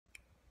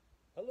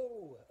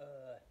Hello.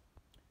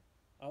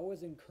 I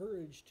was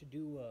encouraged to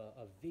do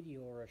a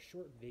video or a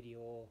short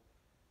video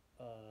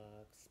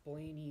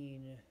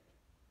explaining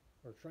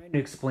or trying to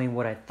explain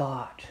what I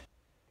thought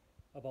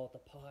about the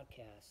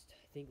podcast.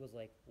 I think it was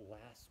like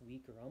last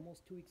week or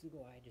almost 2 weeks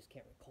ago. I just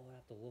can't recall. I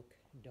have to look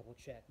and double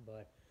check.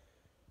 But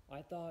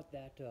I thought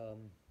that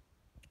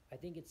I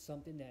think it's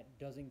something that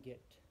doesn't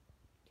get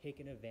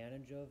taken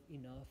advantage of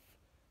enough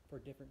for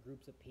different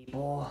groups of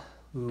people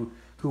who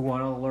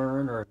want to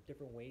learn or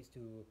different ways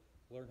to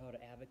learn how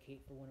to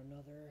advocate for one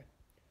another,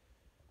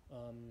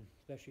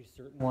 especially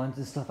certain ones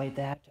and stuff like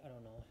that. I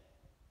don't know,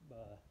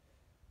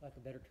 lack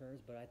of better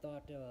terms, but I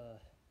thought it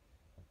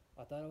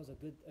was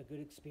a good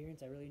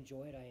experience. I really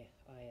enjoyed.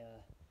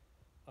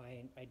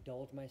 I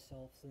indulge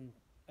myself in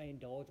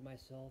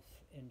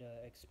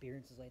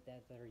experiences like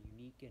that that are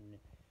unique and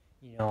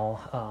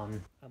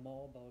I'm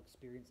all about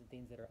experiencing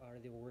things that are out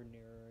of the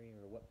ordinary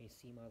or what may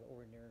seem out of the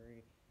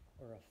ordinary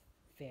or a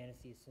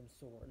fantasy of some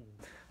sort and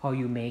how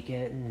you make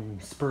it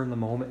and spur in the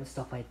moment and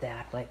stuff like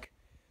that.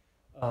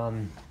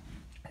 Um,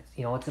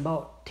 it's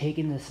about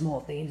taking the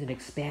small things and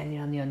expanding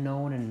on the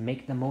unknown and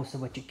making the most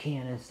of what you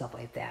can and stuff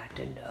like that.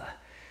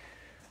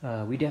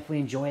 And we definitely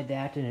enjoyed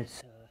that, and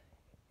it's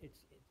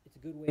a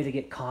good way to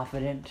get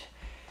confident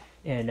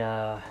and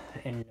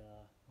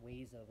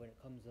ways of when it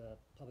comes to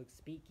public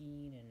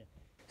speaking and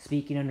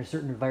speaking under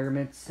certain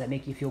environments that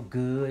make you feel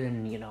good,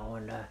 and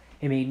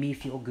it made me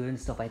feel good and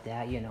stuff like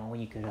that. When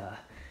you could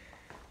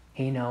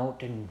hang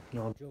out and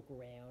joke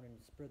around and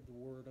spread the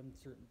word on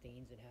certain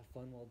things and have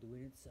fun while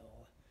doing it. So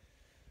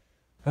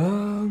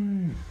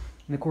and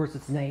of course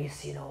it's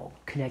nice,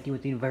 connecting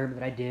with the environment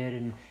that I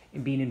did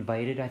and being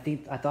invited. I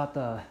thought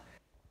the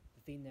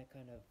thing that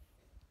kind of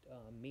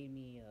made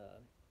me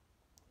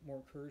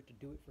more encouraged to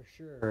do it for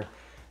sure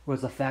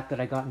was the fact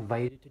that I got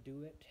invited to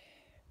do it,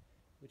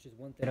 which is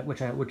one thing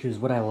which is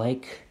what I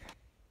like,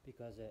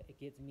 because it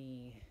gives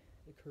me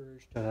the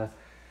courage to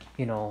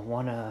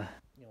want to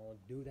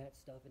do that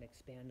stuff and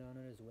expand on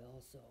it as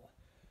well. So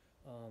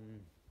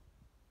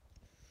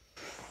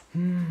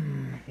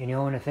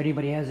and if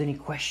anybody has any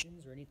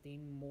questions or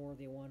anything more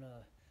they want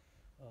to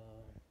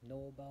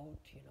know about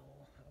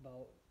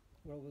about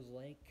what it was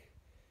like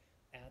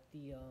at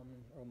the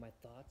or my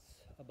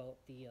thoughts about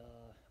the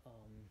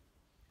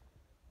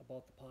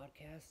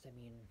podcast, I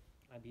mean,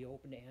 I'd be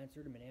open to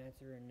answer them and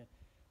answer, and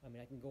I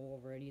mean, I can go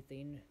over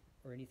anything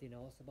or anything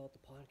else about the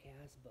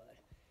podcast, but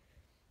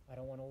I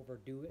don't want to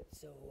overdo it.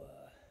 So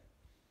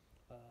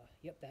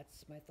yep,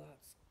 that's my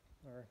thoughts,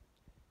 or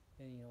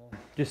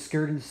just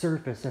skirting the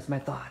surface. That's my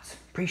thoughts.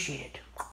 Appreciate it.